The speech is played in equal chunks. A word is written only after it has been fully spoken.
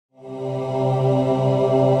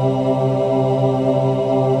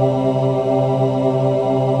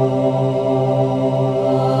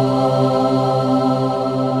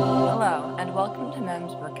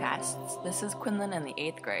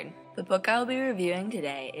we're reviewing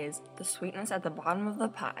today is The Sweetness at the Bottom of the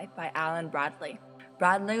Pie by Alan Bradley.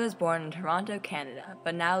 Bradley was born in Toronto, Canada,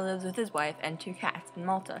 but now lives with his wife and 2 cats in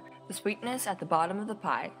Malta. The Sweetness at the Bottom of the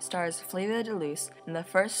Pie stars Flavia de Luce in the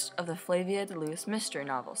first of the Flavia de Luce mystery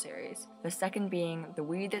novel series, the second being The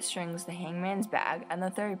Weed That Strings the Hangman's Bag, and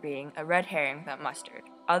the third being A Red Herring Without Mustard.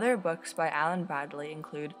 Other books by Alan Bradley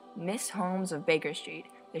include Miss Holmes of Baker Street,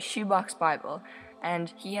 The Shoebox Bible,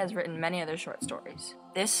 and he has written many other short stories.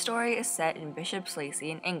 This story is set in Bishop's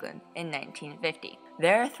Lacey in England in 1950.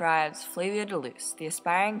 There thrives Flavia de Luce, the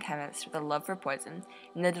aspiring chemist with a love for poison,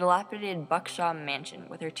 in the dilapidated Buckshaw mansion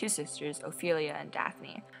with her 2 sisters, Ophelia and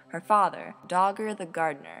Daphne, her father, Dogger the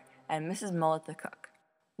gardener, and Mrs. Mullet the cook.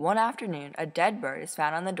 One afternoon, a dead bird is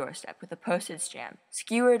found on the doorstep with a postage stamp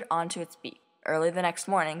skewered onto its beak. Early the next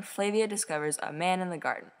morning, Flavia discovers a man in the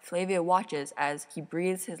garden. Flavia watches as he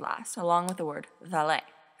breathes his last, along with the word valet.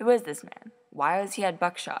 Who is this man? Why was he at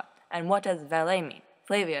Buckshaw? And what does valet mean?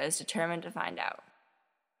 Flavia is determined to find out.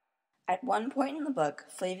 At one point in the book,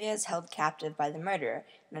 Flavia is held captive by the murderer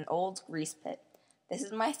in an old grease pit. This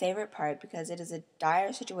is my favorite part because it is a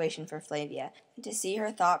dire situation for Flavia, and to see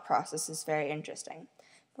her thought process is very interesting.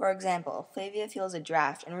 For example, Flavia feels a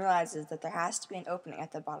draft and realizes that there has to be an opening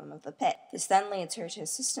at the bottom of the pit. This then leads her to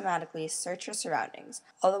systematically search her surroundings,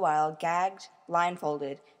 all the while gagged,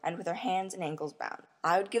 blindfolded, and with her hands and ankles bound.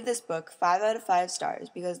 I would give this book 5 out of 5 stars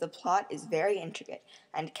because the plot is very intricate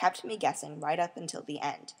and kept me guessing right up until the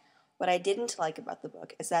end. What I didn't like about the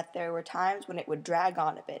book is that there were times when it would drag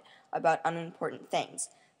on a bit about unimportant things,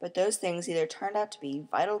 but those things either turned out to be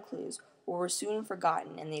vital clues or were soon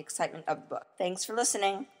forgotten in the excitement of the book. Thanks for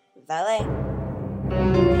listening. Valet!